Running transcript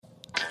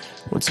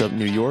What's up,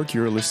 New York?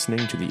 You're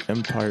listening to the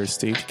Empire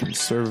State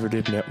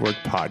Conservative Network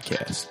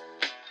podcast.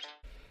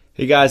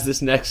 Hey guys,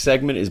 this next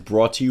segment is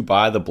brought to you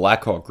by the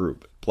Blackhawk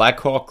Group.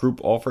 Blackhawk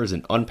Group offers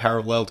an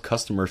unparalleled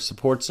customer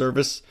support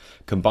service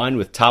combined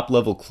with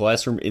top-level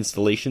classroom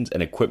installations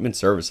and equipment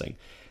servicing.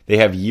 They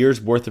have years'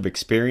 worth of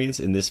experience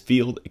in this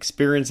field,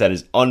 experience that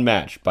is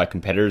unmatched by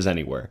competitors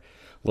anywhere.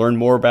 Learn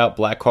more about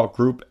Blackhawk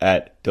Group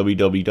at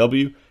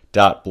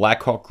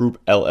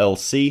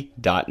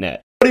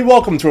www.blackhawkgroupllc.net.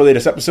 Welcome to our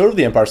latest episode of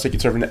the Empire State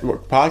Conservative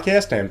Network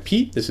podcast. I'm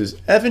Pete. This is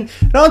Evan.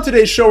 And on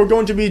today's show, we're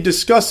going to be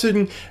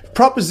discussing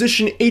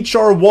Proposition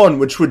H.R. 1,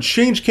 which would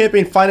change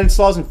campaign finance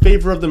laws in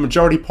favor of the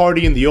majority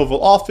party in the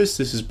Oval Office.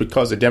 This is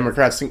because the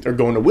Democrats think they're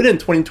going to win in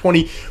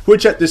 2020,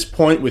 which at this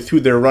point, with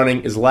who they're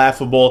running, is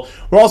laughable.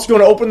 We're also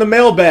going to open the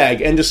mailbag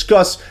and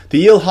discuss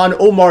the Ilhan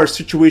Omar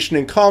situation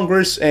in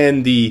Congress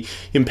and the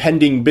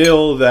impending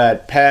bill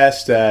that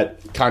passed that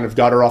kind of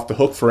got her off the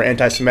hook for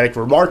anti-Semitic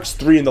remarks,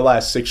 3 in the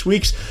last 6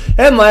 weeks.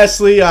 And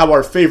lastly, how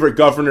our favorite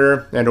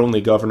governor, and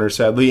only governor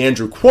sadly,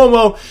 Andrew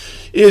Cuomo,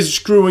 is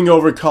screwing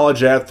over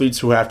college athletes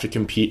who have to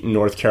compete in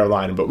North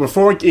Carolina. But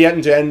before we get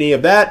into any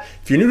of that,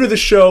 if you're new to the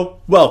show,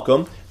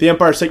 welcome. The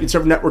Empire State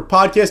Conservative Network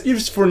podcast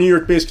is for New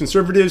York-based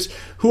conservatives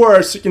who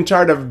are sick and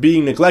tired of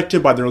being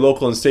neglected by their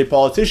local and state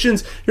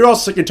politicians. You're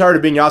also sick and tired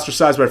of being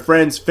ostracized by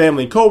friends,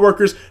 family, and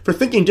coworkers for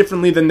thinking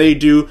differently than they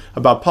do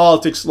about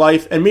politics,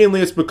 life, and mainly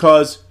it's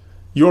because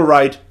you're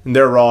right and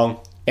they're wrong,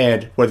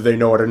 and whether they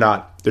know it or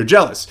not, they're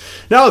jealous.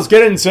 Now let's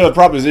get into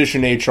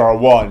Proposition H.R.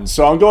 1.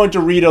 So I'm going to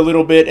read a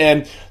little bit,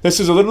 and this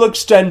is a little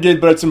extended,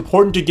 but it's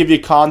important to give you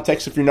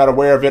context if you're not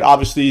aware of it.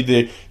 Obviously,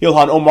 the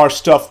Ilhan Omar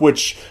stuff,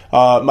 which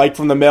Mike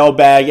from the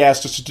mailbag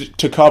asked us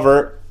to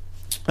cover,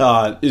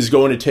 is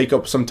going to take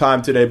up some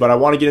time today, but I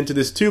want to get into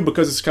this too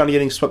because it's kind of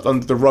getting swept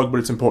under the rug, but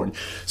it's important.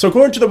 So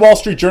according to the Wall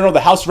Street Journal,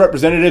 the House of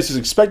Representatives is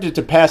expected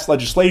to pass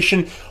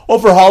legislation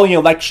overhauling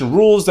election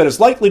rules that is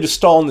likely to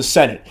stall in the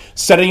Senate,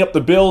 setting up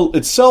the bill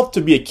itself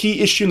to be a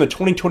key issue in the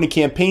 2020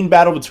 campaign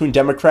battle between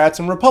Democrats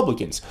and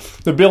Republicans.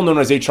 The bill, known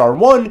as H.R.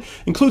 1,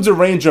 includes a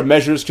range of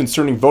measures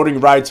concerning voting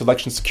rights,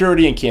 election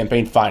security, and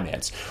campaign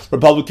finance.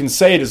 Republicans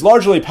say it is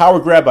largely a power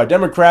grab by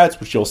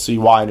Democrats, which you'll see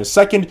why in a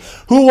second,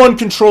 who won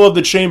control of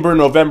the chamber in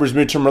November's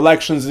midterm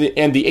elections,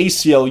 and the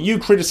ACLU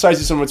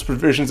criticizes some of its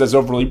provisions as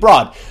overly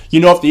broad.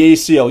 You know, if the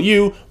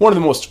ACLU, one of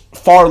the most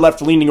far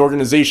left-leaning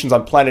organizations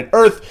on planet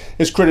Earth,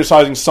 is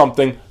criticizing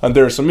something, and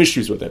there are some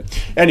issues with it.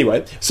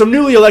 Anyway, some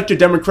newly elected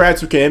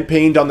Democrats who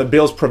campaigned on the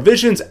bill's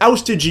provisions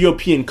ousted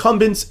GOP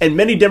incumbents, and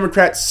many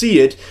Democrats see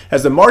it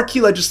as the marquee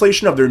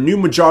legislation of their new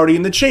majority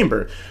in the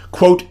chamber.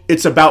 Quote,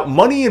 "It's about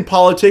money in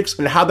politics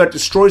and how that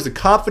destroys the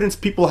confidence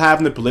people have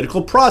in the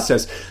political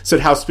process," said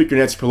House Speaker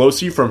Nancy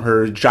Pelosi from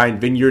her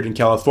giant vineyard in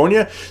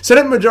California.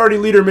 Senate Majority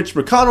Leader Mitch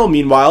McConnell,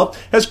 meanwhile,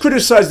 has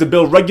criticized the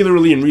bill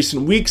regularly in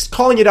recent weeks,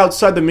 calling it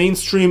outside the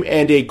mainstream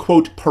and a,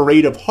 quote,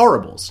 "parade of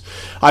horribles."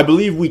 "I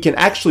believe we can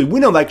actually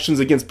win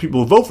elections against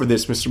people who vote for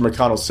this," Mr.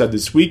 McConnell said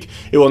this week.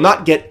 "It will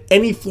not get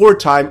any floor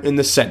time in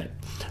the Senate."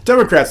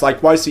 Democrats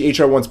likewise see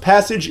H.R. 1's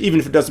passage, even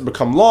if it doesn't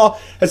become law,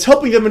 as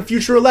helping them in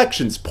future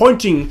elections,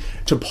 pointing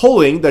to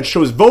polling that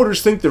shows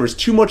voters think there is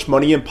too much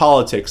money in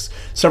politics.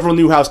 Several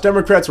new House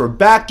Democrats were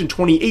backed in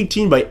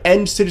 2018 by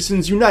End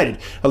Citizens United,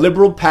 a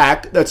liberal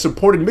PAC that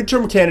supported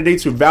midterm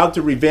candidates who vowed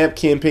to revamp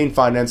campaign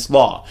finance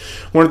law.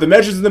 One of the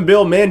measures in the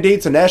bill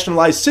mandates a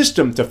nationalized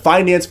system to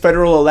finance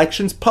federal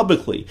elections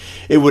publicly.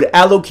 It would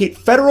allocate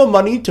federal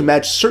money to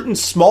match certain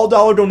small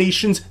dollar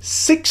donations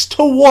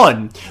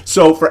 6-1.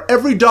 So for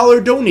every dollar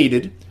donated,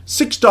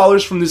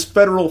 $6 from this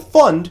federal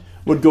fund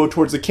would go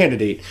towards the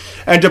candidate,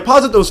 and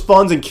deposit those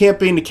funds in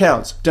campaign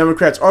accounts.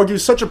 Democrats argue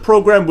such a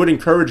program would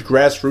encourage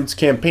grassroots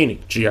campaigning.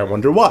 Gee, I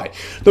wonder why.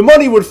 The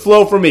money would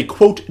flow from a,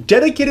 quote,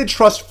 dedicated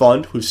trust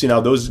fund. We've seen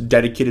how those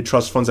dedicated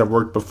trust funds have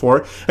worked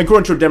before.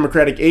 According to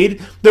Democratic aid,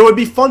 they would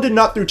be funded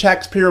not through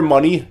taxpayer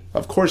money.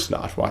 Of course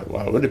not.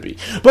 Why would it be?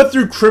 But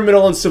through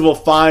criminal and civil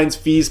fines,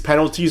 fees,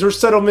 penalties, or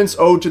settlements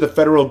owed to the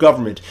federal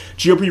government.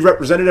 GOP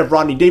Representative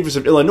Rodney Davis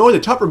of Illinois, the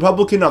top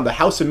Republican on the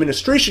House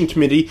Administration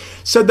Committee,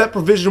 said that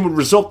provision would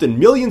result in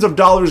millions of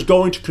dollars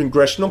going to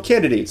congressional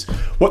candidates.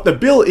 What the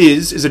bill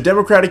is a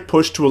Democratic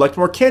push to elect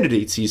more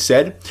candidates, he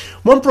said.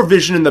 One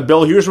provision in the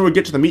bill, here's where we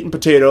get to the meat and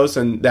potatoes,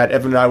 and that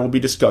Evan and I will be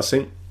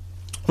discussing.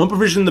 One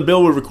provision in the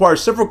bill would require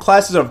several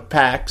classes of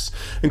PACs,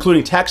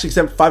 including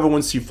tax-exempt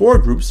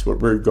 501c4 groups, what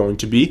we're going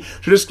to be,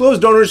 to disclose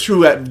donors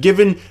who have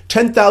given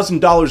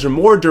 $10,000 or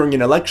more during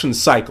an election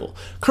cycle.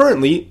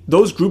 Currently,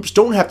 those groups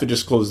don't have to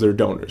disclose their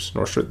donors,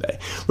 nor should they.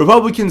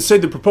 Republicans say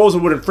the proposal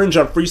would infringe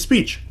on free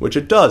speech, which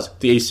it does.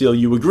 The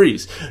ACLU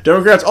agrees.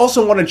 Democrats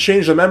also want to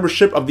change the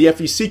membership of the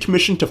FEC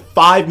Commission to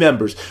 5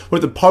 members,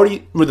 with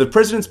the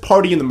president's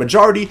party in the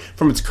majority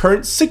from its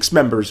current 6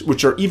 members,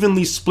 which are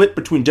evenly split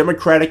between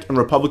Democratic and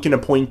Republican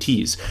appointees.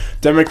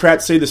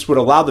 Democrats say this would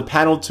allow the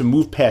panel to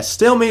move past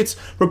stalemates.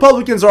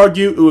 Republicans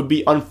argue it would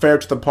be unfair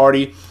to the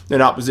party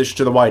in opposition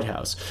to the White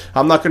House.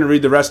 I'm not going to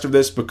read the rest of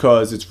this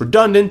because it's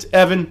redundant.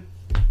 Evan,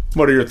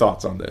 what are your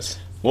thoughts on this?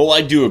 Well,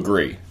 I do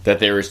agree that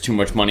there is too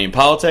much money in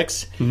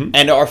politics,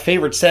 and our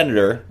favorite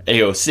senator,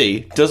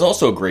 AOC, does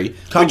also agree.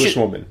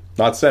 Congresswoman,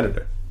 not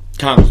senator.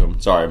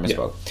 Congresswoman, sorry, I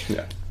misspoke.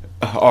 Yeah.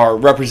 Our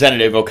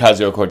representative,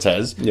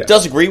 Ocasio-Cortez,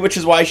 does agree, which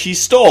is why she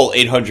stole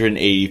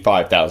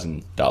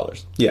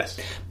 $885,000. Yes.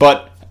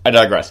 But I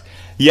digress.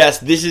 Yes,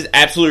 this is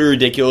absolutely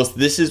ridiculous.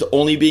 This is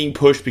only being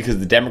pushed because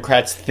the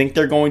Democrats think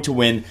they're going to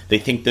win. They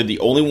think they're the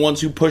only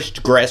ones who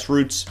pushed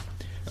grassroots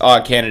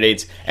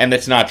candidates, and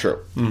that's not true.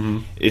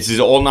 This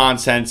is all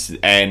nonsense,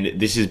 and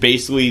this is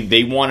basically,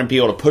 they want to be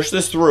able to push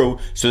this through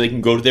so they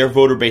can go to their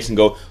voter base and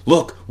go,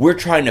 look, we're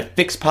trying to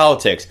fix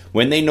politics,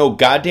 when they know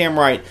goddamn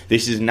right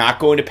this is not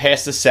going to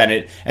pass the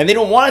Senate, and they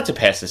don't want it to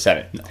pass the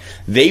Senate. No.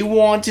 They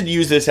want to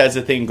use this as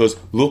a thing, goes,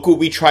 look what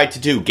we tried to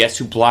do, guess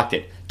who blocked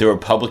it? The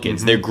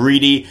Republicans. They're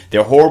greedy.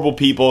 They're horrible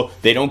people.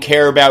 They don't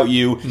care about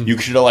you. You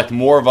should elect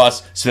more of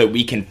us so that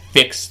we can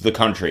fix the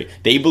country.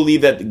 They believe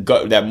that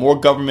that more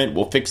government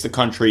will fix the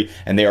country,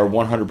 and they are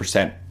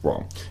 100%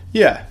 wrong.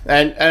 Yeah,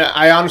 and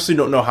I honestly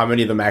don't know how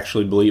many of them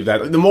actually believe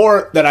that. The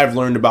more that I've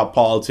learned about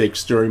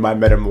politics during my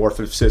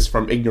metamorphosis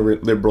from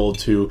ignorant liberal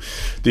to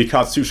the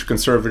constitutional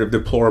conservative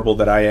deplorable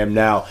that I am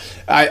now,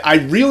 I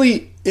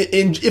really,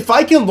 if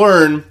I can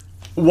learn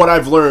what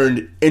I've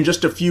learned in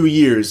just a few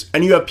years,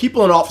 and you have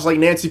people in office like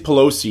Nancy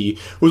Pelosi,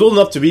 who's old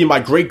enough to be my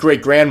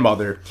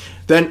great-great-grandmother,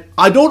 then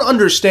I don't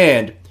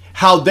understand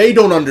how they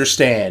don't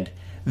understand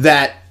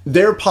that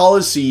their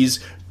policies,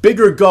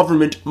 bigger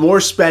government,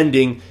 more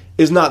spending,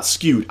 is not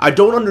skewed. I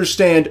don't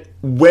understand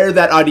where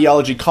that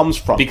ideology comes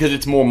from. Because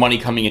it's more money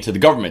coming into the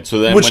government. So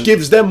then Which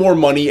gives them more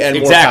money and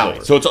more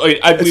power. So it's a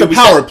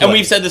power play. And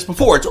we've said this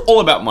before, it's all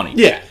about money.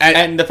 Yeah.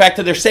 And the fact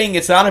that they're saying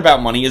it's not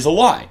about money is a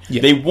lie.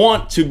 Yeah. They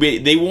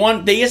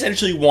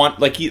essentially want,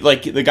 like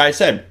the guy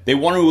said, they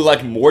want to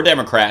elect more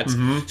Democrats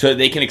so that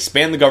they can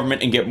expand the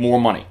government and get more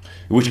money.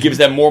 Which gives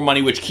them more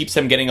money, which keeps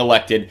them getting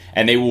elected,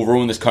 and they will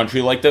ruin this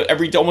country like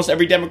almost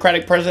every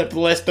Democratic president for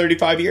the last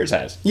 35 years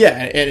has. Yeah,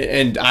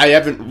 and I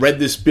haven't read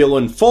this bill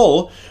in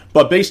full,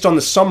 but based on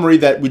the summary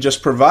that we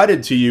just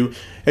provided to you,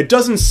 it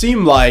doesn't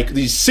seem like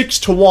these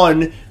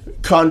 6-to-1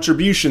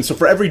 contributions. So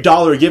for every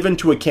dollar given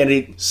to a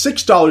candidate,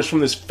 $6 from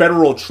this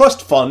federal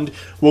trust fund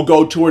will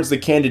go towards the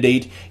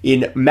candidate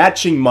in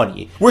matching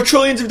money. We're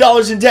trillions of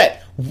dollars in debt.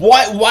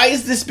 Why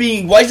is this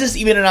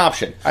even an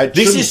option?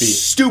 This is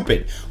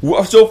stupid.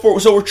 So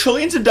we're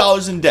trillions of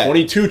dollars in debt.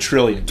 $22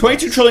 trillion.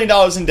 $22 trillion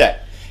in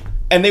debt.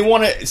 And they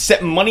want to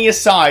set money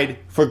aside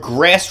for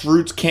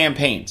grassroots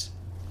campaigns.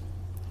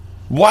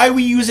 Why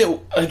we use it?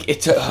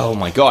 Oh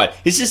my God.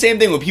 It's the same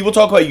thing when people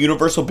talk about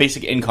universal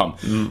basic income.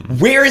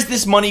 Where is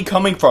this money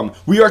coming from?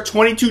 We are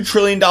 $22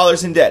 trillion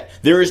in debt.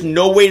 There is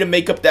no way to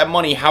make up that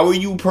money. How are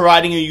you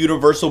providing a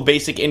universal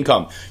basic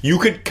income? You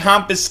could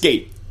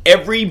confiscate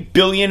every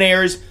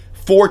billionaire's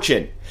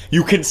fortune.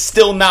 You can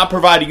still not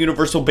provide a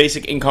universal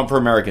basic income for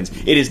Americans.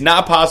 It is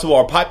not possible.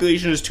 Our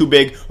population is too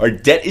big. Our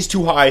debt is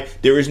too high.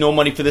 There is no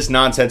money for this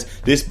nonsense.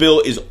 This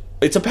bill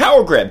it's a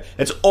power grab.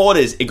 That's all it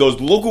is. It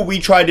goes, look what we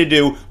tried to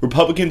do.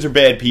 Republicans are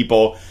bad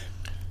people.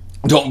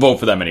 Don't vote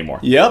for them anymore.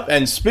 Yep,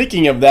 and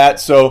speaking of that,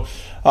 so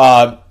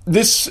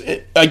this,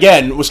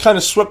 again, was kind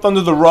of swept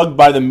under the rug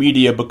by the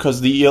media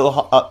because the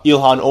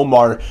Ilhan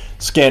Omar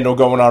scandal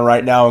going on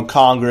right now in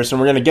Congress,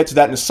 and we're going to get to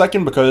that in a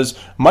second because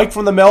Mike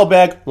from the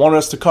mailbag wanted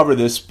us to cover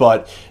this,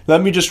 but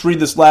let me just read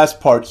this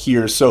last part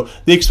here. So,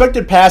 the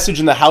expected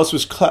passage in the House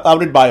was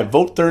clouded by a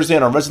vote Thursday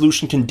on a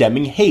resolution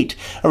condemning hate,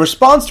 a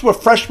response to a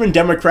freshman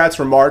Democrat's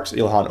remarks,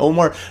 Ilhan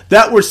Omar,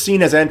 that were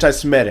seen as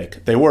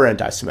anti-Semitic. They were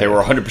anti-Semitic. They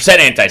were 100%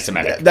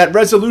 anti-Semitic. That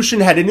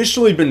resolution had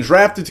initially been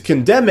drafted to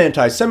condemn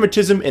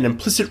anti-Semitism and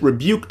implicit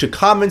rebuke to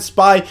comments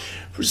by,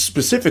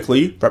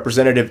 specifically,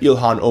 Representative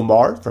Ilhan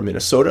Omar from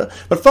Minnesota.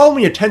 But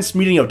following a tense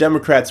meeting of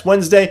Democrats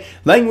Wednesday,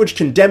 language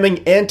condemning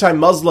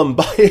anti-Muslim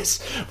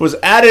bias was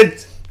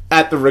added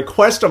at the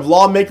request of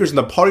lawmakers in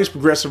the party's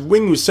progressive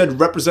wing who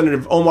said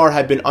Representative Omar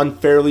had been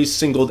unfairly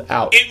singled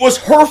out. It was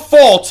her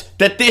fault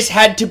that this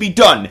had to be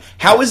done.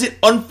 How is it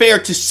unfair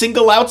to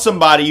single out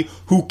somebody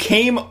who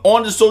came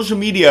onto social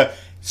media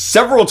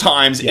several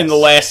times in the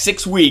last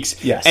 6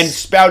 weeks and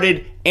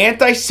spouted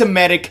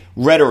anti-Semitic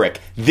rhetoric?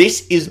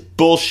 This is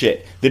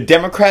bullshit. The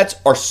Democrats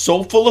are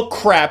so full of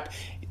crap.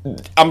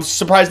 I'm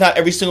surprised not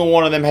every single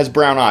one of them has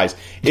brown eyes.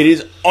 It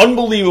is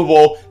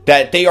unbelievable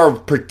that they are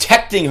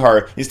protecting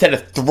her instead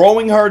of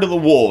throwing her to the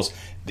wolves.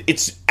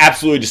 It's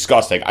absolutely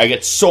disgusting. I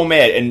get so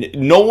mad, and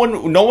no one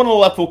on the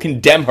left will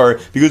condemn her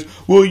because,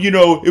 well,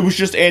 it was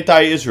just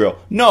anti-Israel.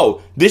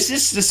 No, this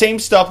is the same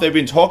stuff they've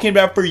been talking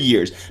about for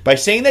years. By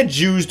saying that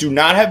Jews do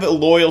not have a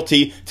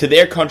loyalty to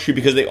their country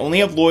because they only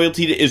have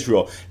loyalty to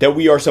Israel, that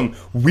we are some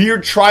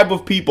weird tribe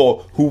of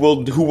people who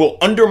will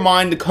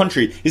undermine the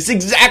country. It's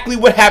exactly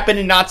what happened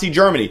in Nazi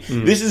Germany.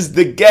 This is,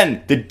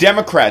 again, the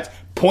Democrats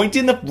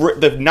pointing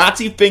the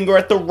Nazi finger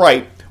at the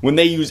right, when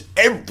they use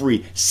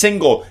every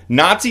single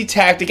Nazi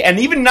tactic and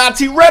even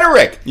Nazi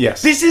rhetoric.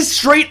 Yes. This is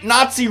straight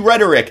Nazi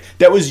rhetoric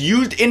that was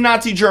used in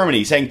Nazi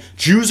Germany, saying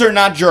Jews are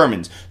not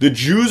Germans. The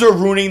Jews are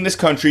ruining this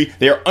country.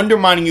 They are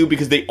undermining you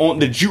because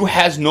the Jew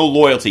has no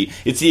loyalty.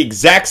 It's the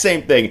exact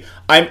same thing.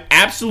 I'm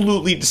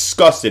absolutely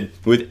disgusted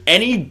with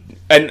any,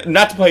 and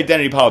not to play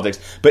identity politics,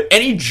 but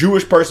any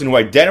Jewish person who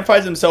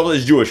identifies themselves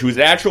as Jewish, who is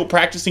an actual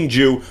practicing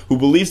Jew, who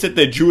believes that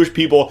the Jewish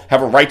people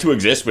have a right to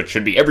exist, which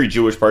should be every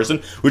Jewish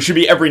person, which should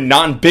be every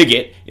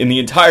non-bigot in the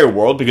entire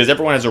world, because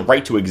everyone has a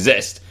right to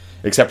exist,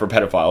 except for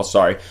pedophiles,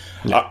 sorry.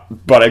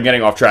 But I'm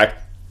getting off track.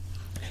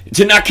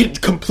 To not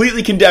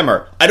completely condemn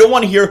her. I don't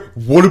want to hear,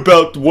 what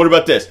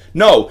about this?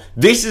 No,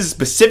 this is a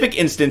specific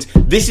instance.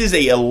 This is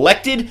a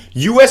elected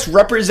U.S.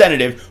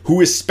 representative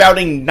who is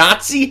spouting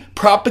Nazi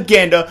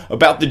propaganda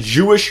about the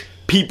Jewish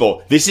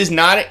people. This is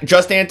not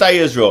just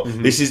anti-Israel.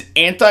 Mm-hmm. This is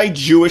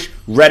anti-Jewish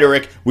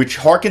rhetoric, which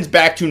harkens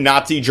back to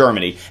Nazi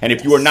Germany. And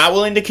if you are not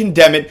willing to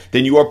condemn it,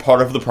 then you are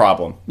part of the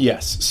problem.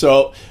 Yes,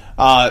 so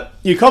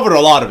you covered a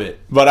lot of it,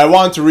 but I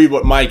wanted to read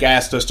what Mike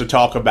asked us to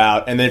talk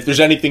about, and then if there's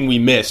anything we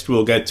missed,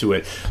 we'll get to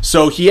it.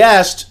 So he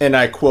asked, and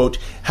I quote,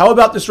 "How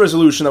about this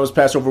resolution that was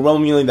passed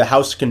overwhelmingly in the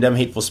House to condemn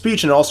hateful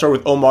speech, and also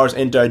with Omar's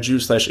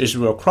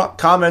anti-Jew/Israel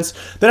comments?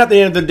 Then at the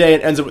end of the day,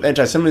 it ends up with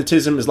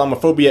anti-Semitism,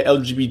 Islamophobia,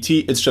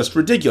 LGBT. It's just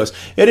ridiculous."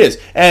 It is.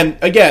 And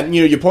again,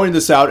 you pointed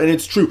this out, and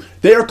it's true.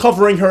 They are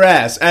covering her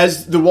ass.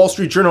 As the Wall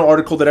Street Journal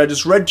article that I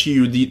just read to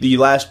you, the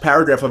last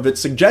paragraph of it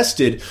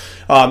suggested,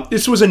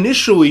 this was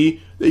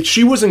initially...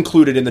 She was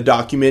included in the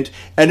document,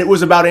 and it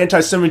was about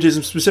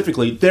anti-Semitism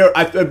specifically.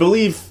 I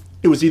believe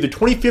it was either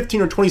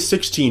 2015 or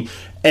 2016,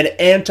 an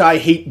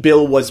anti-hate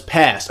bill was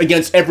passed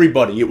against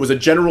everybody. It was a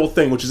general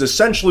thing, which is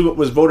essentially what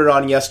was voted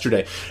on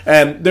yesterday.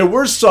 And there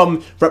were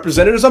some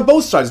representatives on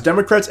both sides,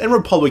 Democrats and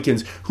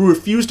Republicans, who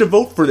refused to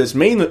vote for this.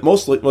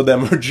 Most of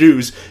them are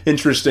Jews,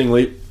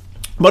 interestingly.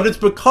 But it's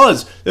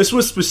because this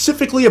was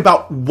specifically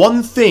about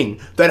one thing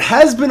that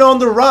has been on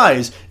the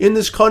rise in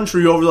this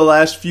country over the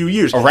last few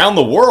years. Around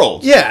the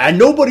world. Yeah, and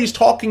nobody's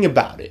talking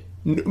about it.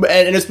 And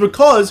it's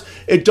because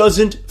it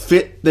doesn't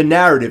fit the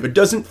narrative. It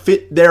doesn't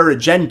fit their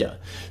agenda.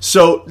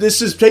 So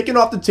this is taken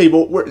off the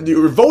table.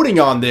 We're voting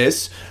on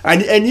this,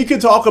 and you can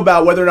talk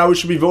about whether or not we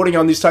should be voting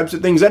on these types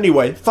of things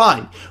anyway.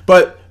 Fine.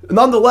 But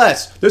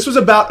nonetheless, this was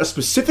about a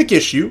specific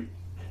issue.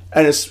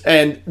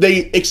 And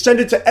they extend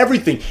it to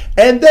everything.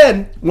 And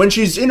then, when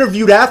she's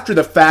interviewed after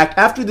the fact,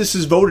 after this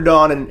is voted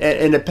on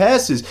and it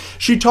passes,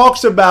 she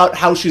talks about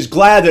how she's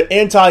glad that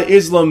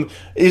anti-Islam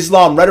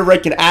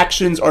rhetoric and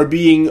actions are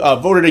being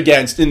voted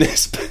against in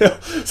this bill.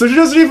 So she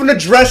doesn't even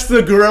address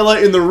the gorilla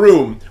in the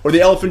room, or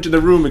the elephant in the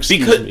room,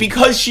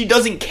 because she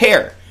doesn't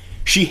care.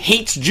 She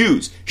hates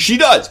Jews. She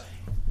does.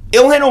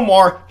 Ilhan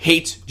Omar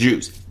hates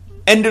Jews.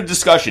 End of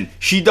discussion.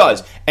 She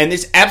does. And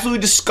it's absolutely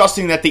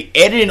disgusting that they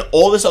added in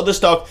all this other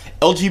stuff,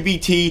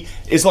 LGBT,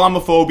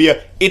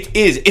 Islamophobia.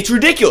 It's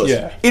ridiculous.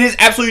 Yeah. It is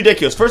absolutely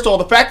ridiculous. First of all,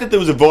 the fact that there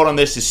was a vote on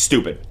this is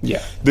stupid.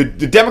 Yeah. The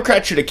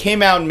Democrats should have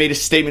came out and made a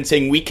statement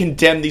saying, we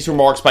condemn these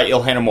remarks by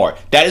Ilhan Omar.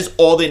 That is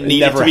all that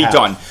needed to be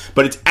done.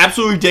 But it's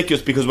absolutely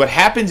ridiculous, because what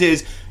happens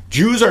is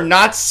Jews are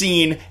not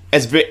seen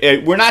as we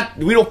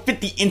don't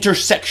fit the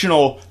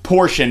intersectional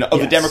portion of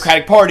the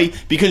Democratic Party,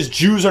 because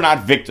Jews are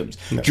not victims.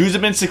 No. Jews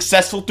have been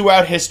successful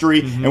throughout history,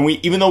 and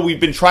even though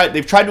they've tried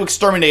to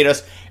exterminate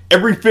us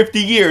every 50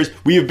 years,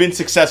 we have been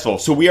successful.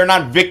 So we are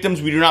not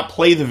victims. We do not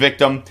play the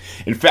victim.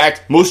 In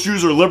fact, most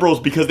Jews are liberals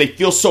because they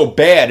feel so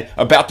bad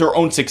about their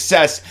own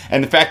success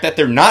and the fact that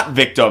they're not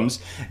victims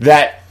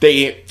that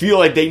they feel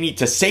like they need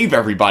to save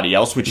everybody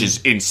else, which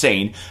is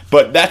insane.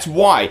 But that's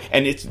why.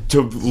 And it's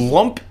to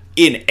lump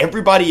in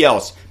everybody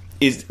else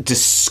is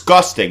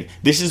disgusting.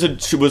 This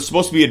was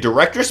supposed to be a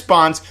direct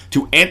response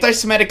to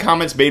anti-Semitic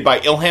comments made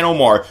by Ilhan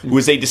Omar, who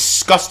is a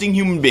disgusting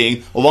human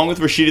being, along with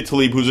Rashida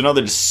Tlaib, who's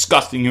another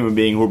disgusting human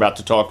being who we're about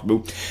to talk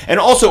about, and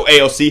also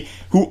AOC,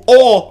 who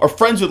all are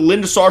friends with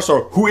Linda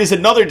Sarsour, who is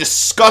another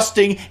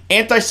disgusting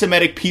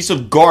anti-Semitic piece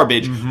of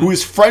garbage, who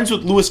is friends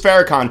with Louis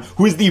Farrakhan,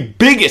 who is the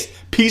biggest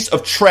piece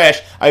of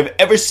trash I've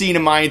ever seen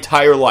in my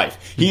entire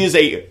life. He is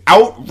a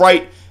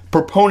outright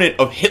proponent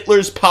of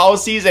Hitler's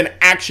policies and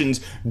actions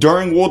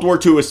during World War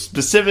II,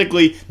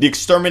 specifically the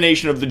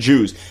extermination of the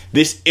Jews.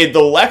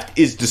 The left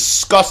is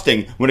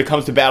disgusting when it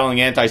comes to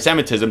battling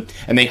anti-Semitism,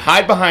 and they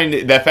hide behind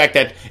the fact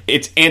that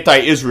it's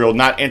anti-Israel,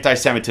 not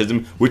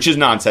anti-Semitism, which is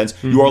nonsense.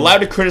 You are allowed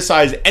to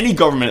criticize any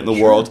government in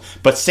the world,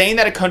 but saying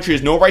that a country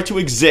has no right to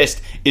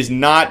exist that's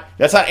not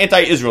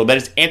anti-Israel, that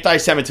is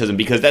anti-Semitism,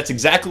 because that's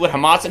exactly what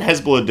Hamas and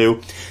Hezbollah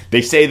do.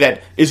 They say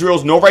that Israel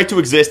has no right to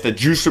exist, that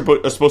Jews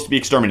are supposed to be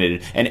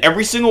exterminated, and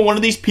every single one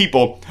of these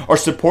people are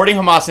supporting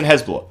Hamas and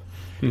Hezbollah.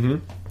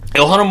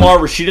 Ilhan Omar,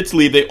 Rashida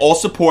Tlaib, they all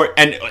support,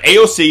 and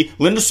AOC,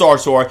 Linda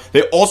Sarsour,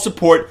 they all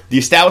support the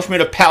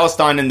establishment of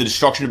Palestine and the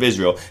destruction of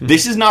Israel.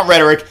 This is not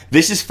rhetoric.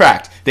 This is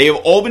fact. They have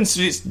all been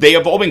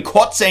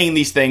caught saying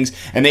these things,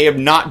 and they have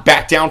not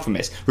backed down from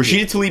this.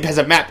 Rashida Tlaib has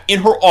a map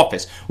in her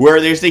office where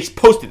there's a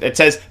post-it that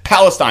says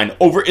Palestine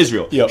over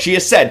Israel. Yep. She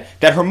has said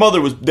that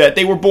that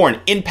they were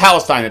born in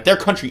Palestine, that their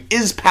country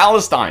is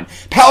Palestine.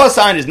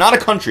 Palestine is not a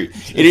country.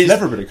 It's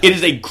never been a country. It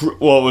is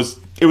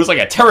it was like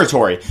a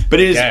territory, but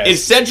it is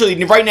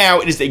essentially, right now,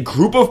 it is a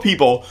group of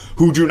people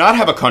who do not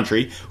have a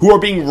country, who are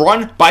being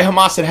run by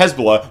Hamas and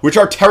Hezbollah, which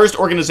are terrorist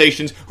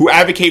organizations who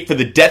advocate for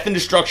the death and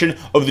destruction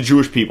of the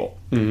Jewish people.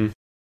 Mm-hmm.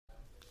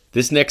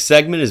 This next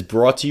segment is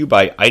brought to you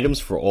by Items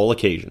for All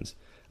Occasions.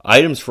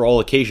 Items for All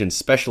Occasions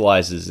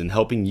specializes in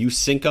helping you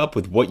sync up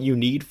with what you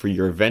need for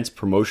your event's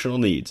promotional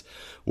needs.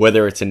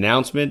 Whether it's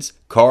announcements,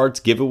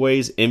 cards,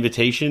 giveaways,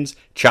 invitations,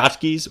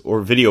 tchotchkes,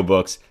 or video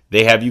books,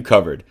 they have you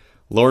covered.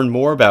 Learn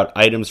more about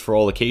Items for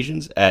All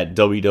Occasions at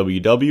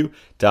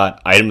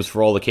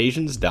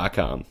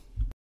www.itemsforalloccasions.com.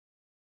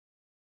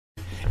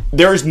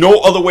 There is no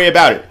other way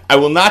about it. I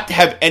will not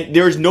have, and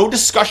there is no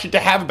discussion to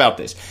have about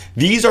this.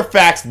 These are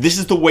facts. This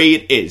is the way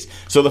it is.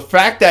 So the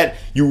fact that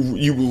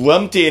you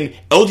lumped in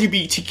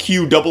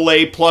LGBTQ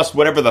AA plus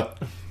whatever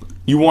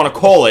you want to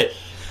call it,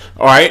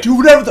 all right? Do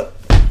whatever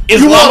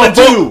you want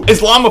to do.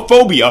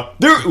 Islamophobia.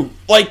 They're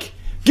like,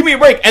 give me a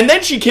break. And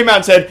then she came out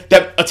and said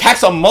that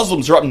attacks on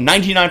Muslims are up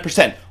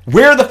 99%.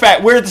 Where are the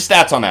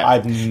stats on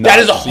that? That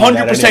is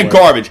 100%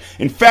 garbage.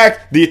 In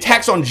fact, the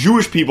attacks on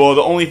Jewish people are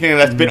the only thing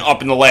that's been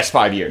up in the last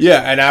 5 years. Yeah,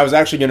 and I was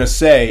actually going to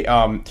say,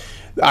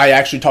 I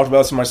actually talked about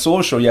this on my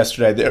solo show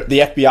yesterday. The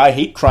FBI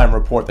hate crime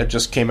report that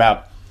just came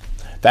out.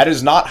 That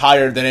is not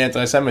higher than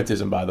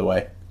anti-Semitism, by the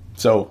way.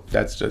 So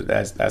that's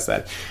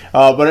that.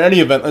 But in any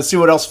event, let's see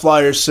what else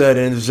Flyers said,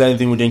 and if there's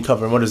anything we didn't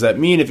cover. And what does that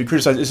mean? If you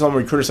criticize Islam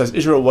or you criticize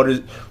Israel, what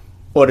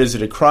is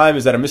it, a crime?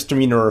 Is that a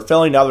misdemeanor or a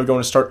felony? Now they're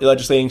going to start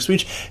legislating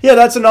speech. Yeah,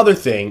 that's another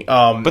thing.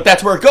 But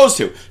that's where it goes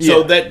to.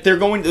 So that they're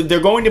going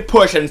to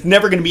push, and it's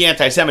never going to be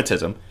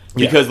anti-Semitism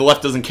because the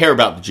left doesn't care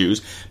about the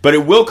Jews. But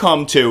it will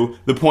come to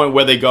the point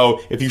where they go,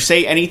 if you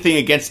say anything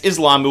against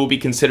Islam, it will be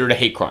considered a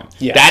hate crime.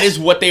 Yes. That is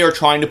what they are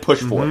trying to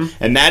push for.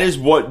 And that is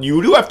what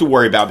you do have to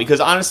worry about, because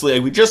honestly,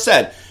 like we just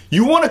said,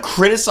 you want to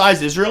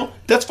criticize Israel?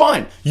 That's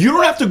fine. You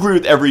don't have to agree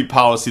with every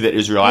policy that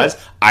Israel has.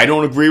 I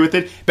don't agree with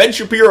it. Ben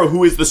Shapiro,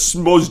 who is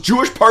the most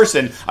Jewish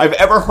person I've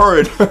ever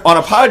heard on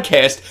a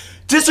podcast,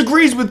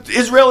 disagrees with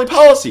Israeli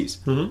policies.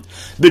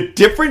 The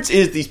difference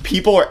is these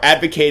people are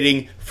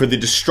advocating for the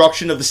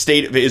destruction of the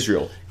state of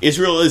Israel.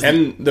 Israel is...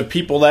 And the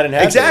people that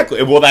inhabit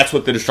Exactly. Well, that's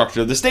what the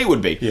destruction of the state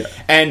would be. Yeah.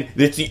 And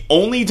it's the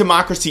only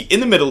democracy in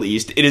the Middle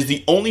East. It is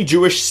the only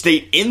Jewish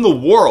state in the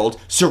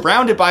world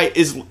surrounded by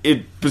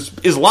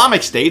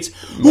Islamic states.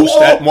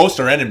 Most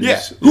are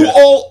enemies. Who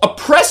all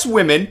oppress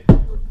women,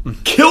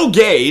 kill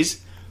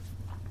gays,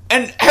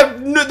 and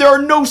there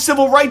are no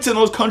civil rights in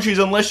those countries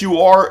unless you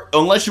are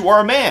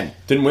a man.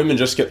 Didn't women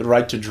just get the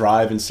right to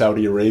drive in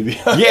Saudi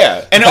Arabia?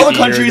 Yeah, and other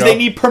countries they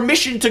need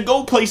permission to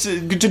go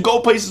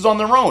places on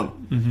their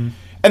own.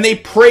 And they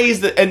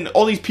praise and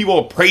all these people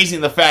are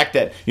praising the fact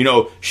that,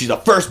 she's the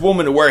first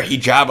woman to wear a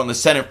hijab on the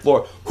Senate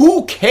floor.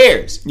 Who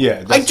cares?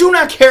 Yeah. I do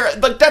not care.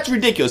 Like, that's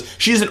ridiculous.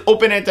 She's an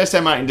open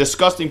anti-Semite and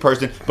disgusting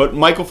person, but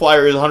Michael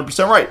Flyer is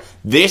 100% right.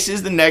 This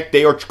is the neck.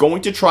 They are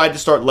going to try to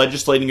start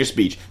legislating your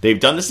speech. They've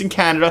done this in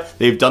Canada.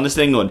 They've done this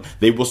in England.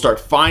 They will start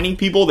fining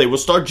people. They will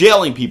start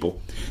jailing people.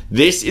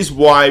 This is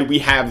why we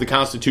have the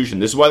Constitution.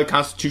 This is why the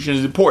Constitution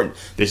is important.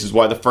 This is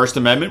why the First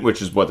Amendment,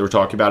 which is what we're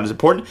talking about, is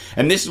important.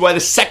 And this is why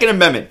the Second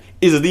Amendment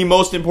is the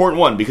most important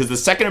one, because the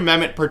Second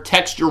Amendment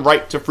protects your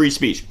right to free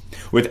speech.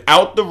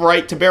 Without the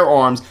right to bear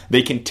arms,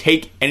 they can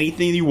take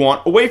anything you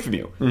want away from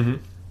you.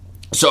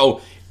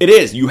 So it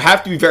is. You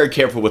have to be very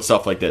careful with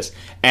stuff like this.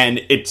 And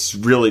it's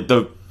really...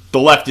 The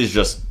left is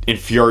just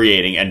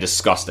infuriating and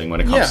disgusting when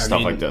it comes to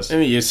stuff like this. I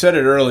mean, you said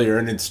it earlier,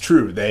 and it's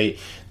true. They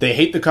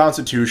hate the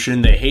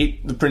Constitution. They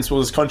hate the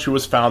principles this country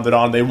was founded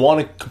on. They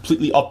want to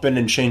completely upend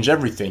and change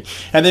everything.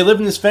 And they live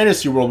in this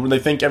fantasy world where they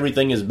think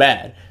everything is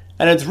bad.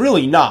 And it's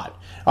really not.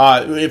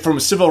 From a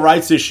civil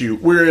rights issue,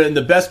 we're in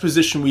the best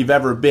position we've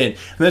ever been.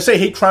 And they say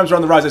hate crimes are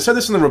on the rise. I said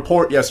this in the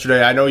report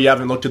yesterday. I know you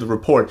haven't looked at the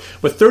report.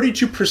 But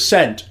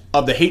 32%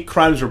 of the hate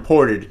crimes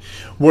reported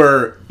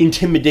were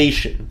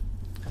intimidation.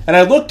 And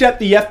I looked at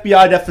the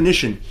FBI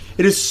definition.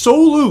 It is so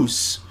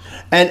loose.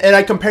 And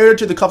I compared it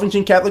to the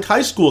Covington Catholic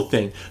High School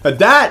thing.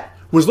 That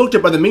was looked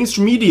at by the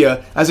mainstream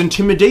media as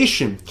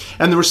intimidation.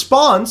 And the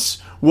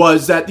response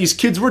was that these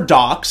kids were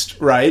doxxed,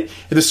 right?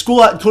 And the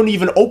school couldn't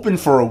even open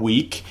for a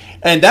week.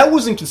 And that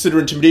wasn't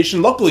considered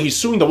intimidation. Luckily, he's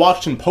suing the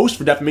Washington Post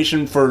for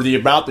defamation for the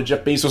amount that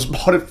Jeff Bezos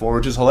bought it for,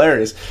 which is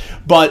hilarious.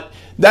 But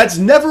that's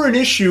never an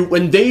issue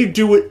when they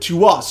do it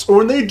to us or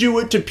when they do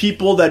it to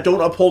people that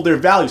don't uphold their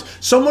values.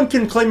 Someone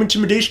can claim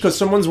intimidation because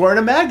someone's wearing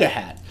a MAGA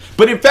hat.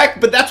 But in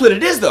fact, that's what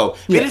it is, though.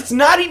 Yeah. And it's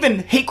not even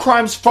hate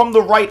crimes from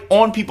the right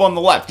on people on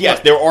the left. Yes,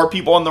 there are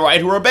people on the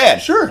right who are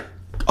bad. Sure.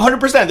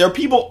 100%. There are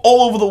people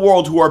all over the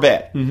world who are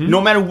bad.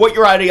 No matter what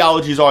your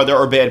ideologies are, there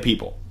are bad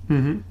people.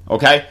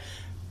 Okay?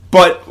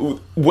 But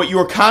what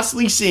you're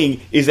constantly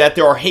seeing is that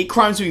there are hate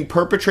crimes being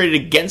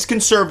perpetrated against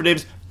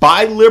conservatives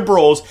by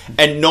liberals,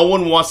 and no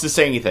one wants to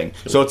say anything.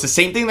 So it's the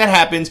same thing that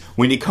happens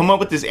when you come up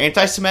with this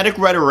anti-Semitic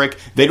rhetoric.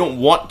 They don't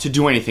want to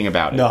do anything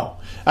about it. No.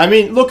 I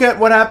mean, look at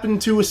what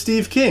happened to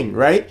Steve King,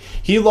 right?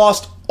 He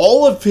lost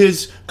all of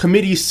his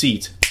committee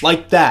seat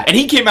like that. And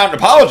he came out and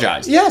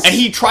apologized. Yes. And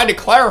he tried to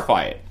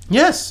clarify it.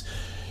 Yes.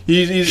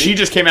 She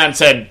just came out and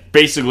said,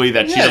 basically,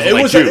 that she doesn't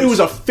like Jews. It was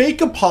a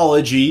fake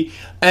apology,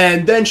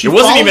 and then she... It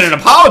wasn't even an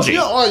apology.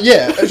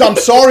 Yeah, I'm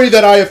sorry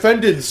that I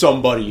offended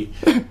somebody.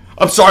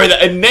 I'm sorry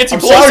that... And Nancy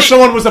Pelosi... sorry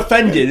someone was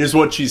offended, is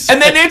what she said.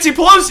 And then Nancy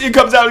Pelosi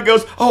comes out and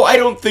goes, oh, I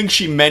don't think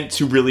she meant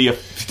to really...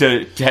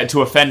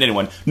 To offend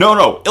anyone.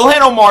 No.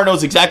 Ilhan Omar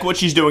knows exactly what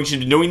she's doing. She's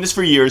been doing this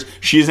for years.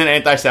 She's an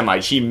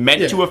anti-Semite. She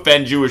meant to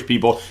offend Jewish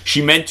people.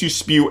 She meant to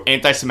spew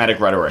anti-Semitic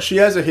rhetoric. She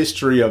has a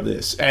history of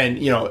this. And,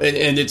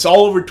 and it's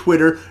all over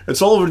Twitter.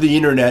 It's all over the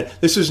internet.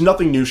 This is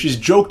nothing new. She's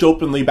joked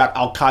openly about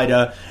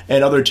Al-Qaeda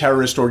and other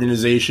terrorist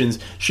organizations.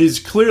 She's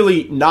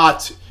clearly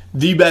not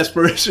the best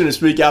person to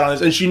speak out on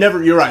this, and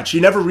you're right, she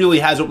never really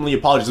has openly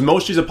apologized. The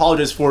most she's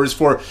apologized for is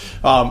for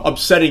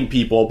upsetting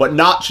people,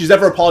 but she's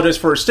never apologized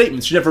for her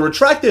statements. She never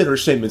retracted her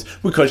statements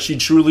because she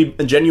truly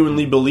and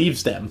genuinely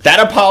believes them. That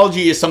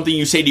apology is something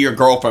you say to your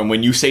girlfriend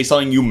when you say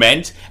something you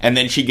meant, and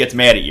then she gets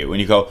mad at you,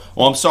 and you go,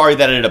 well, I'm sorry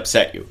that it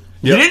upset you.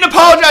 You didn't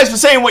apologize for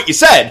saying what you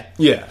said.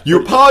 Yeah.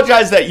 You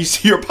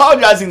apologize you're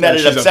apologizing that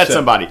it upset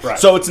somebody. Right.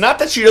 So it's not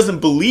that she doesn't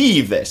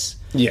believe this.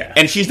 Yeah.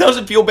 And she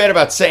doesn't feel bad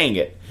about saying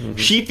it. Mm-hmm.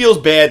 She feels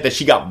bad that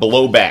she got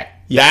blowback.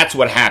 Yeah. That's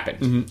what happened.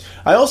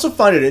 Mm-hmm. I also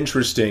find it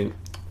interesting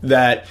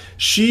that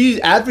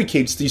she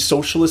advocates these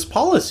socialist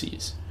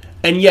policies.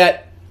 And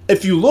yet,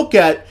 if you look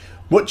at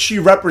what she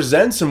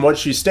represents and what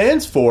she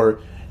stands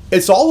for,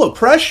 it's all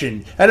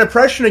oppression, and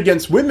oppression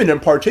against women in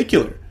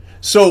particular.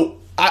 So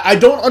I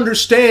don't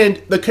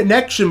understand the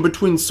connection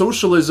between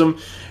socialism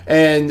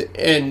and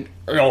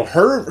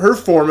her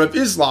form of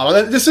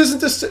Islam. This isn't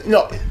this.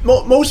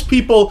 Most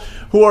people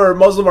who are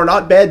Muslim are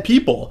not bad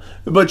people,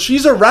 but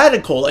she's a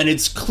radical, and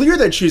it's clear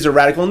that she's a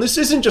radical. And this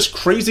isn't just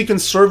crazy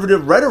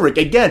conservative rhetoric.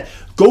 Again,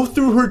 go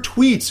through her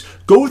tweets,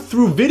 go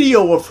through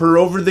video of her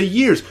over the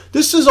years.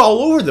 This is all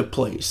over the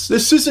place.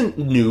 This isn't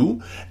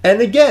new.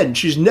 And again,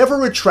 she's never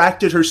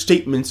retracted her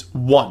statements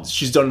once.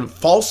 She's done a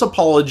false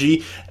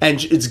apology,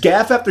 and it's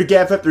gaffe after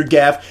gaffe after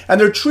gaffe, and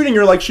they're treating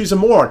her like she's a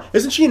moron.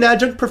 Isn't she an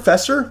adjunct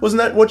professor?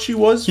 Wasn't that what she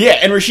was? Yeah,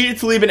 and Rashida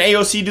Tlaib and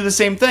AOC do the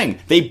same thing.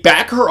 They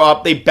back her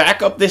up, they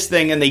back up this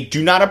thing, and they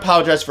do not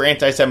apologize for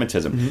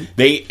anti-Semitism. Mm-hmm.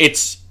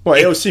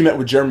 AOC met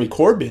with Jeremy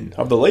Corbyn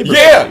of the Labor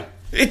Party. Party.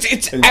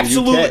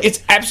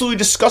 It's absolutely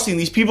disgusting.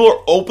 These people are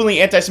openly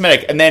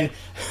anti-Semitic, and then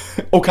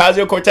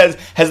Ocasio-Cortez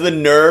has the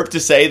nerve to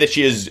say that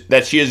she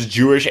has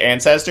Jewish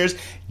ancestors.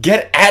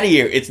 Get out of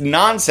here! It's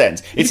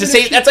nonsense. It's the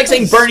same. That's like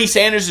saying Bernie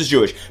Sanders is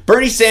Jewish.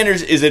 Bernie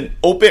Sanders is an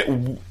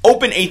open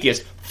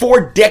atheist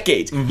for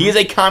decades. Mm-hmm. He is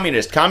a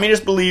communist.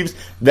 Communist believes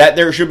that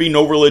there should be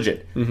no religion.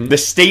 Mm-hmm. The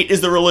state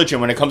is the religion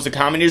when it comes to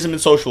communism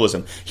and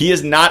socialism. He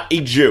is not a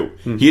Jew.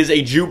 Mm-hmm. He is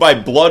a Jew by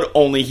blood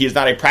only. He is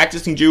not a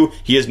practicing Jew.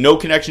 He has no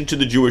connection to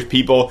the Jewish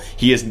people.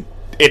 He's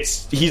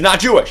not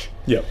Jewish.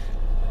 Yep.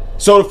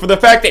 So for the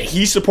fact that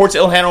he supports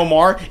Ilhan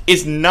Omar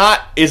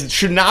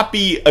should not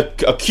be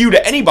a cue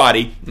to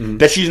anybody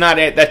that she's not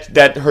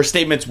that her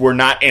statements were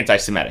not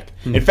anti-Semitic.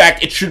 Mm-hmm. In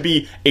fact, it should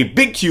be a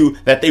big cue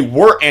that they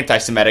were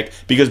anti-Semitic,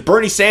 because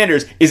Bernie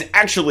Sanders has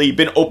actually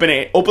been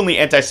openly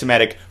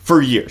anti-Semitic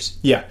for years.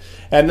 Yeah,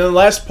 and then the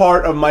last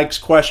part of Mike's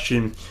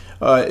question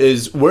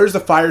is, where's the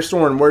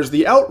firestorm and where's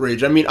the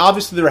outrage? I mean,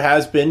 obviously there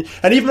has been,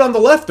 and even on the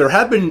left, there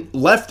have been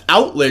left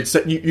outlets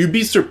that you'd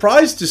be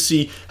surprised to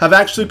see have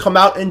actually come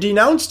out and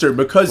denounced her,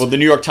 because... Well, the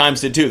New York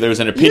Times did too. There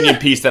was an opinion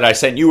piece that I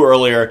sent you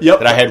earlier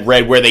that I had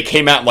read where they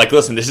came out and like,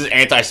 listen, this is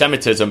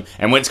anti-Semitism,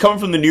 and when it's coming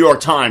from the New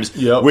York Times,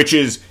 which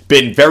has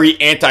been very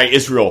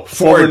anti-Israel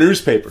former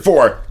newspaper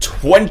for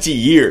 20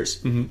 years.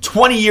 Mm-hmm.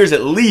 20 years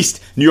at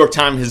least, New York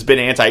Times has been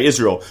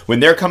anti-Israel. When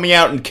they're coming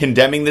out and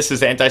condemning this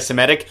as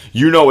anti-Semitic,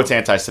 you know it's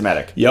anti-Semitic.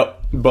 Yep.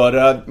 But,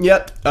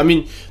 I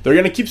mean, they're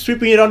going to keep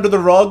sweeping it under the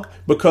rug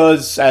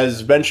because,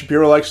 as Ben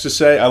Shapiro likes to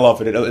say, I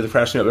love it. It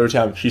cracks me up every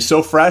time. She's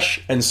so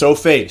fresh and so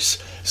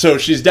face. So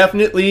she's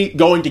definitely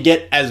going to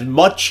get as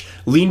much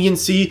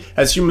leniency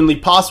as humanly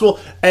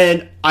possible.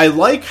 And I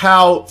like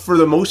how, for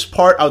the most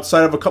part,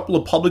 outside of a couple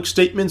of public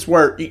statements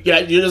where he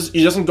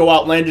doesn't go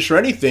outlandish or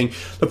anything,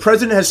 the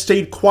president has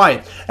stayed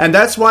quiet. And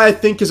that's why I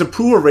think his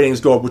approval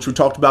ratings go up, which we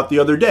talked about the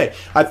other day.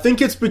 I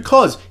think it's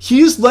because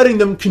he is letting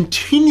them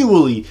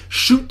continually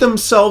shoot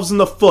themselves in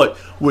the foot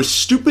with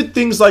stupid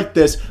things like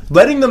this,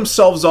 letting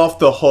themselves off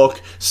the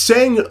hook,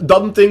 saying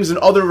dumb things in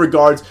other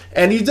regards,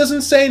 and he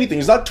doesn't say anything.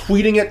 He's not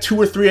tweeting at 2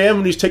 or 3 a.m.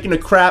 when he's taking a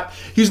crap.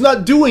 He's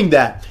not doing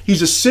that. He's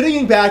just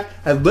sitting back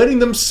and letting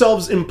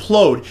themselves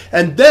implode.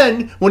 And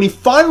then, when he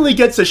finally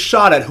gets a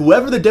shot at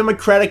whoever the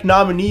Democratic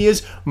nominee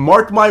is,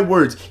 mark my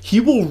words, he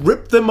will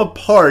rip them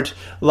apart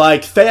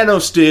like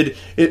Thanos did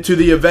it to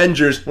the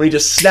Avengers when he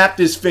just snapped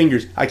his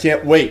fingers. I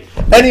can't wait.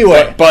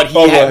 Anyway. But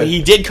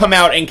he did come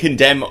out and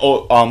condemn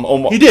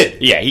Omar. He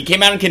did. Yeah, he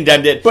came out and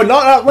condemned it. But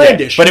not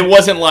outlandish. Yeah, but it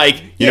wasn't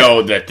like,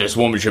 that this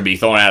woman should be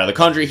thrown out of the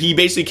country. He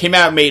basically came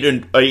out and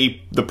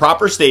made the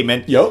proper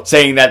statement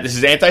saying that this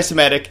is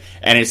anti-Semitic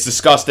and it's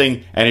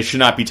disgusting and it should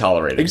not be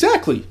tolerated.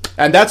 Exactly.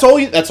 And that's all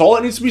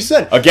that needs to be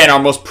said. Again, our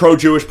most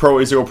pro-Jewish,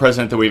 pro-Israel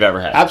president that we've ever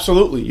had.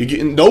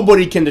 Absolutely.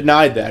 Nobody can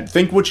deny that.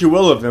 Think what you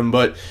will of him,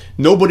 but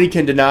nobody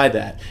can deny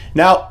that.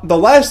 Now, the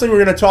last thing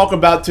we're going to talk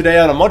about today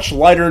on a much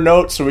lighter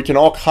note so we can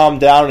all calm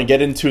down and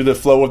get into the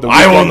flow of the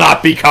weekend. I will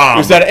not be calm.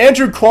 Is that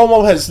Andrew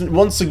Cuomo has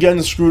once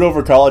again screwed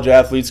over college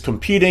athletes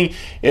competing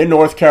in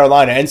North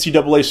Carolina.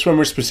 NCAA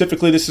swimmers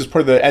specifically. This is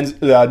per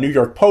the New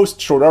York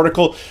Post short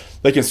article.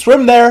 They can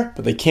swim there,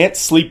 but they can't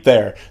sleep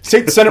there.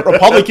 State Senate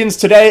Republicans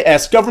today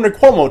asked Governor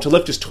Cuomo to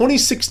lift his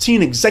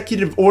 2016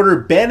 executive order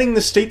banning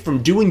the state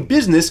from doing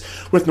business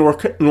with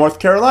North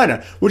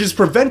Carolina, which is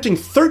preventing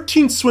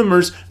 13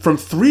 swimmers from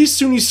 3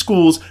 SUNY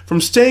schools from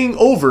staying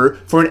over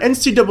for an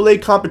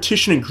NCAA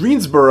competition in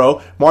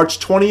Greensboro, March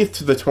 20th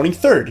to the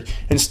 23rd.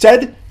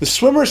 Instead, the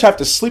swimmers have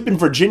to sleep in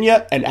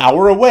Virginia, an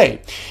hour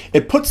away.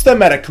 It puts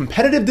them at a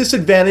competitive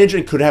disadvantage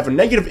and could have a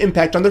negative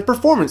impact on their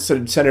performance,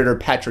 said Senator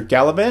Patrick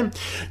Gallivan.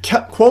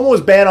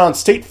 Cuomo's ban on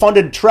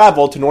state-funded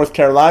travel to North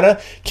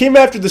Carolina came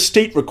after the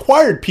state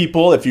required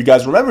people, if you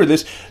guys remember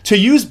this, to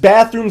use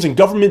bathrooms in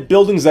government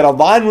buildings that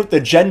align with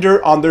the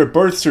gender on their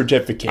birth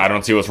certificate. I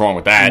don't see what's wrong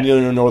with that.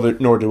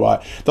 Nor do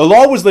I. The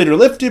law was later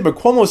lifted, but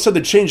Cuomo said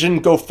the change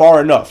didn't go far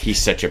enough. He's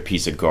such a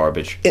piece of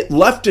garbage. It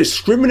left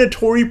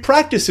discriminatory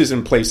practices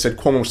in place, said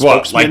Cuomo's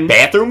spokesman. What, like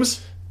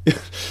bathrooms?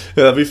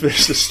 Let me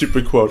finish this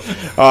stupid quote.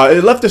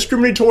 It left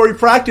discriminatory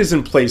practice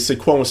in place, said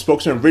Cuomo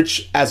spokesman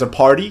Rich as a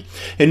party.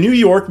 In New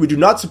York, we do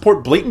not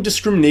support blatant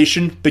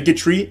discrimination,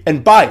 bigotry,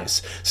 and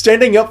bias.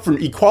 Standing up for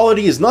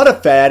equality is not a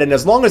fad, and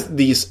as long as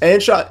this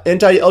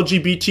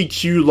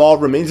anti-LGBTQ law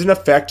remains in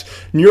effect,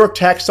 New York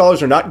tax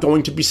dollars are not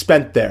going to be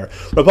spent there.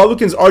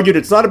 Republicans argued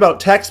it's not about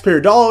taxpayer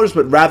dollars,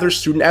 but rather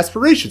student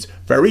aspirations.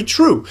 Very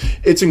true.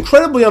 It's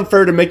incredibly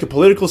unfair to make a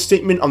political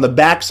statement on the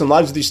backs and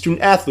lives of these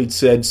student athletes,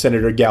 said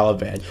Senator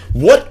Gallivan.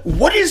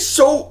 What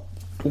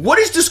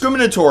is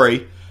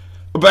discriminatory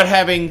about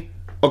having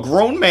a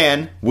grown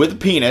man with a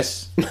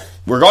penis,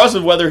 regardless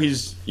of whether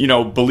he's,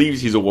 believes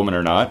he's a woman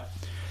or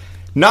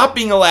not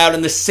being allowed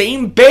in the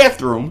same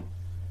bathroom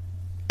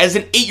as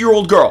an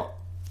 8-year-old girl?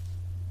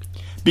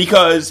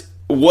 Because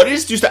what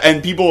is just,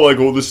 and people are like,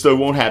 oh, this stuff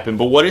won't happen,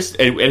 but what is,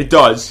 and it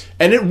does.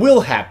 And it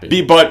will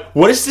happen. But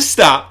what is to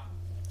stop?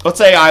 Let's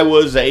say I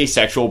was a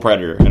sexual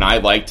predator and I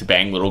like to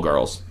bang little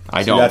girls.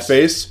 I don't. See that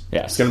face?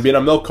 Yes. It's going to be in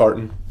a milk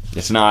carton.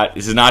 It's not.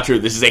 This is not true.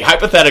 This is a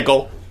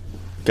hypothetical.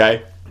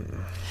 Okay?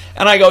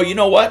 And I go, you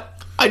know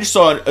what? I just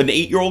saw an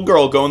 8-year-old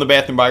girl go in the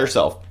bathroom by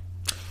herself.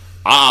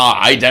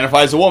 I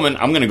identify as a woman.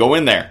 I'm going to go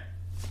in there.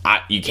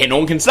 No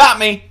one can stop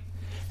me.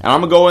 And I'm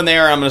going to go in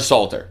there and I'm going to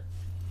assault her.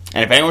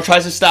 And if anyone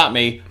tries to stop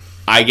me,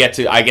 I get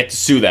to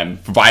sue them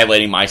for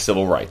violating my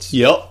civil rights.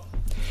 Yep.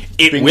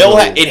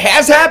 It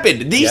has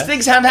happened. These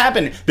things have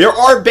happened. There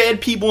are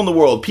bad people in the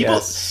world.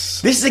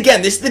 This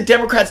is the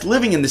Democrats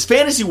living in this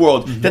fantasy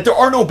world that there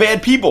are no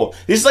bad people.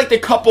 This is like the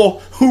couple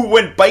who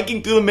went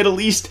biking through the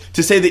Middle East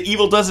to say that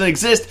evil doesn't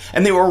exist,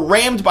 and they were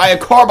rammed by a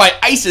car by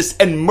ISIS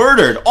and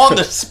murdered on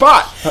the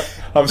spot.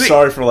 I'm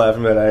sorry for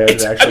laughing at that.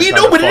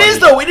 It is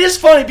though. It is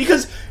funny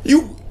because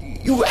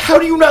how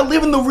do you not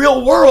live in the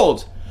real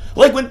world?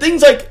 Like when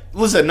things like,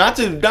 listen, not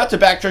to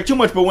backtrack too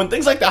much, but when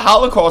things like the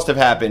Holocaust have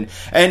happened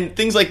and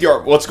things like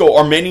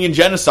Armenian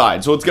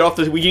genocide, so we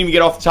can even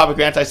get off the topic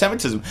of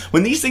anti-Semitism.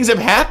 When these things have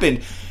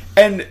happened,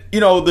 and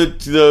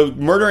the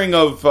murdering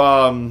of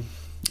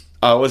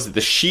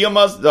the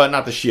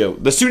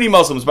Sunni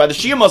Muslims by the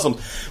Shia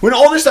Muslims, when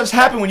all this stuff's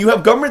happened, when you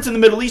have governments in the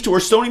Middle East who are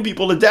stoning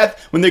people to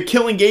death, when they're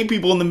killing gay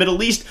people in the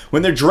Middle East,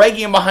 when they're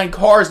dragging them behind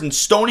cars and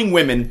stoning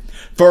women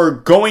for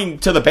going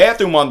to the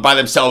bathroom by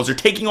themselves or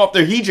taking off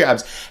their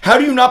hijabs, how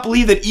do you not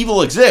believe that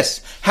evil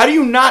exists? How do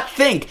you not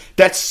think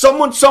that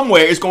someone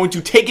somewhere is going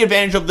to take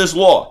advantage of this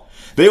law?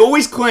 They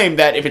always claim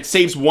that if it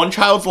saves one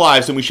child's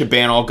lives, then we should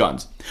ban all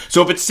guns.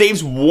 So if it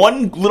saves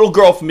one little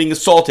girl from being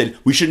assaulted,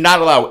 we should not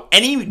allow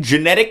any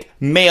genetic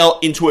male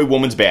into a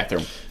woman's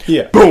bathroom.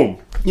 Yeah. Boom.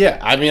 Yeah,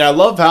 I mean, I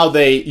love how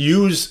they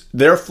use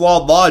their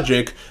flawed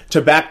logic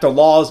to back the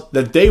laws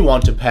that they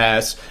want to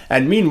pass,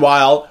 and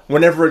meanwhile,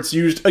 whenever it's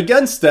used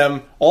against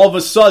them, all of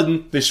a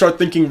sudden, they start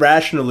thinking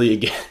rationally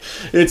again.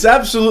 It's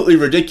absolutely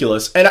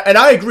ridiculous, and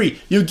I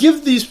agree. You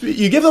give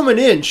them an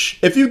inch.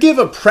 If you give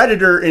a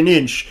predator an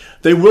inch,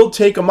 they will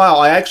take a mile.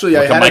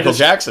 Michael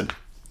Jackson.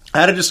 I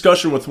had a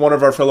discussion with one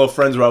of our fellow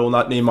friends, who I will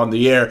not name on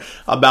the air,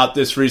 about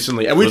this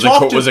recently, and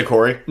Was it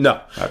Corey?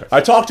 No, okay. I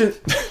talked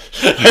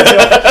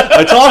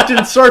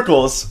in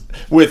circles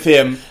with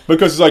him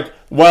because it's like,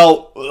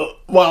 well,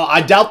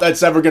 I doubt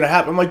that's ever going to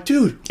happen. I'm like,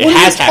 dude, what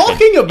are you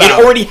talking about?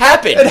 It already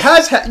happened. It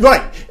has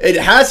right. It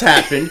has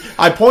happened.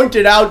 I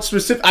pointed out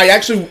I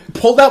actually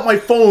pulled out my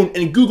phone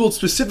and Googled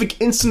specific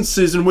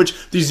instances in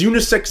which these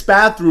unisex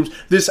bathrooms,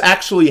 this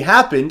actually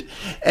happened.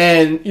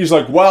 And he's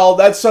like, well,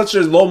 that's such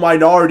a low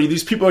minority.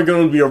 These people are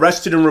going to be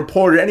arrested and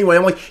reported anyway.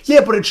 I'm like,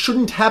 yeah, but it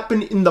shouldn't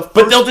happen in the first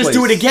place. But they'll just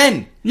do it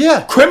again.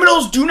 Yeah.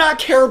 Criminals do not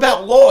care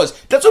about laws.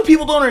 That's what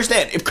people don't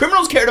understand. If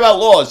criminals cared about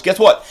laws, guess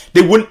what?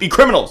 They wouldn't be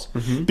criminals.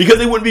 Because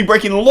they wouldn't be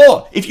breaking the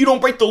law. If you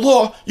don't break the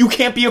law, you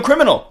can't be a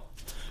criminal.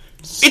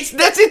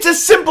 It's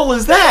as simple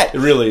as that. It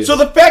really is. So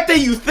the fact that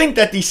you think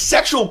that these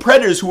sexual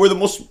predators, who are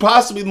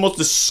possibly the most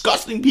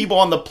disgusting people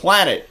on the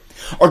planet,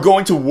 are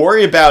going to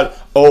worry about,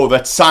 oh,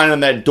 that sign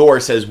on that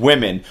door says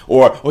women,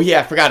 or, oh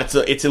yeah, I forgot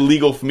it's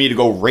illegal for me to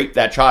go rape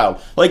that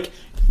child. Like,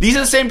 these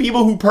are the same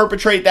people who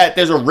perpetrate that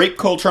there's a rape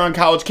culture on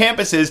college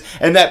campuses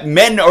and that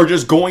men are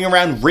just going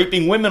around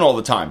raping women all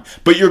the time.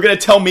 But you're going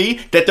to tell me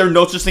that there's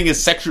no such thing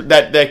as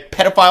that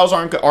pedophiles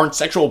aren't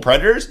sexual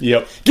predators?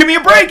 Yep. Give me a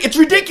break. It's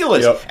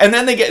ridiculous. Yep. And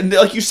then they get,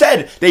 like you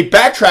said, they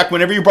backtrack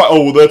whenever you brought,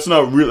 oh, well, that's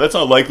not real. That's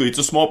not likely. It's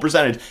a small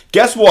percentage.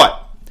 Guess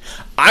what?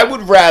 I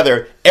would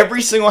rather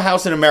every single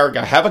house in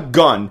America have a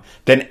gun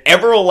than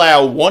ever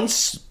allow one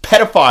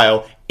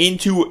pedophile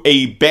into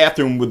a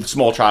bathroom with a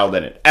small child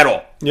in it at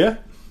all. Yeah.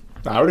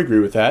 I would agree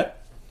with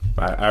that.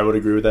 I would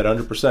agree with that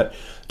 100%.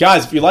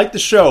 Guys, if you like the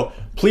show,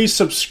 please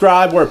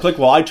subscribe where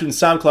applicable, iTunes,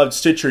 SoundCloud,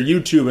 Stitcher,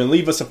 YouTube, and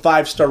leave us a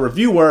 5-star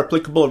review where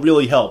applicable. It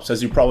really helps.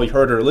 As you probably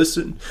heard or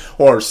listened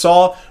or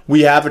saw,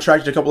 we have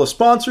attracted a couple of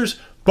sponsors,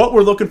 but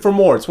we're looking for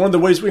more. It's one of the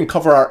ways we can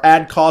cover our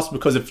ad costs,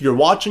 because if you're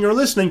watching or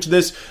listening to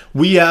this,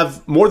 we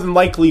have more than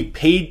likely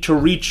paid to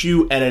reach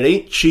you, and it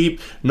ain't cheap.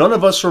 None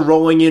of us are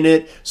rolling in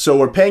it, so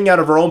we're paying out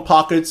of our own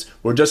pockets.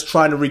 We're just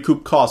trying to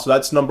recoup costs, so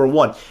that's number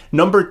one.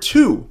 Number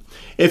two,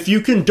 if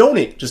you can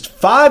donate just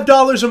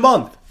 $5 a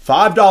month,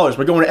 $5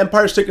 by going to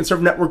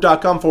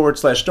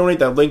EmpireStateConservativeNetwork.com/donate.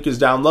 That link is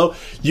down low.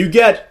 You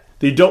get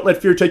the Don't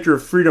Let Fear Take Your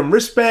Freedom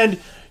wristband.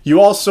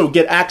 You also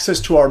get access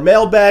to our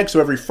mailbag. So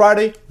every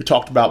Friday, we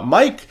talked about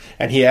Mike,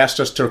 and he asked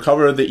us to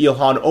cover the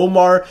Ilhan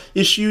Omar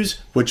issues,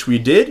 which we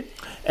did.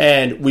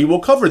 And we will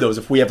cover those.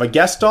 If we have a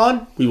guest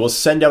on, we will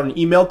send out an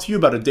email to you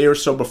about a day or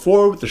so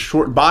before with a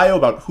short bio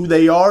about who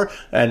they are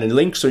and a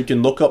link so you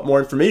can look up more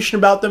information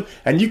about them.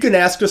 And you can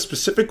ask us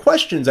specific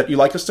questions that you'd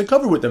like us to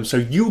cover with them. So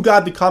you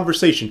guide the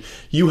conversation.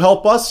 You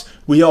help us,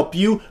 we help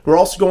you. We're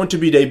also going to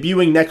be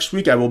debuting next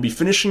week. I will be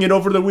finishing it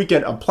over the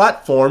weekend, a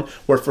platform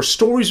where for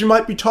stories you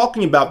might be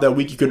talking about that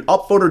week, you can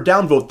upvote or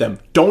downvote them.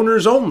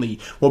 Donors only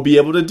will be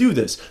able to do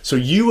this. So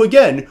you,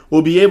 again,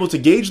 will be able to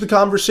gauge the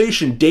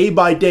conversation day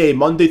by day,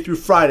 Monday through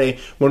Friday,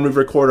 when we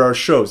record our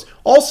shows.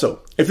 Also,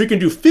 if you can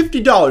do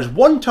 $50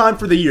 one time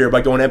for the year by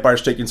going to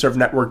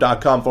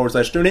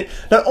EmpireStateConservativeNetwork.com/donate,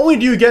 not only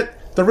do you get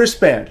the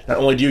wristband, not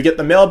only do you get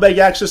the mailbag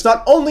access,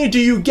 not only do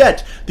you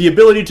get the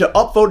ability to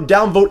upvote,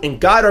 downvote, and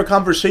guide our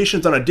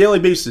conversations on a daily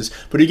basis,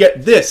 but you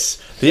get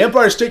this, the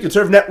Empire State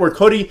Conservative Network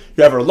hoodie.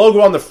 You have our logo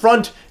on the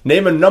front,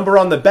 name and number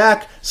on the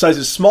back,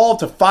 sizes small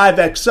to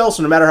 5XL,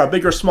 so no matter how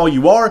big or small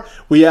you are,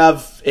 we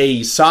have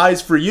a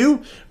size for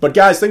you. But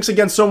guys, thanks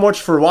again so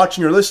much for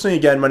watching or listening.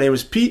 Again, my name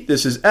is Pete,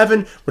 this is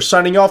Evan. We're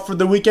signing off for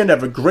the weekend.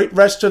 Have a great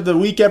rest of the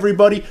week,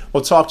 everybody.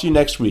 We'll talk to you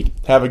next week.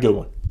 Have a good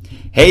one.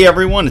 Hey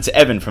everyone, it's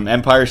Evan from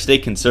Empire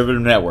State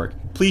Conservative Network.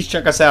 Please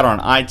check us out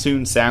on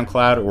iTunes,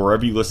 SoundCloud, or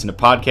wherever you listen to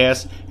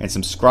podcasts, and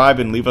subscribe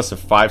and leave us a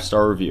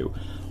 5-star review.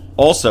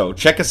 Also,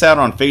 check us out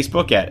on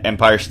Facebook at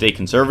Empire State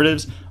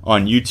Conservatives,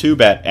 on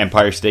YouTube at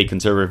Empire State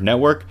Conservative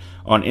Network,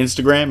 on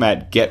Instagram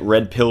at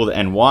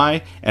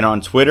GetRedPilledNY, and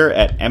on Twitter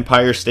at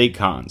Empire State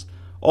Cons.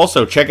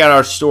 Also, check out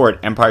our store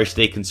at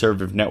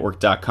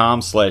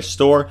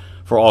EmpireStateConservativeNetwork.com/store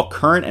for all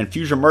current and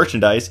future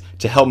merchandise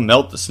to help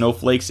melt the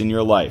snowflakes in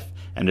your life.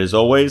 And as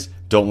always,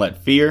 don't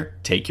let fear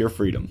take your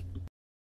freedom.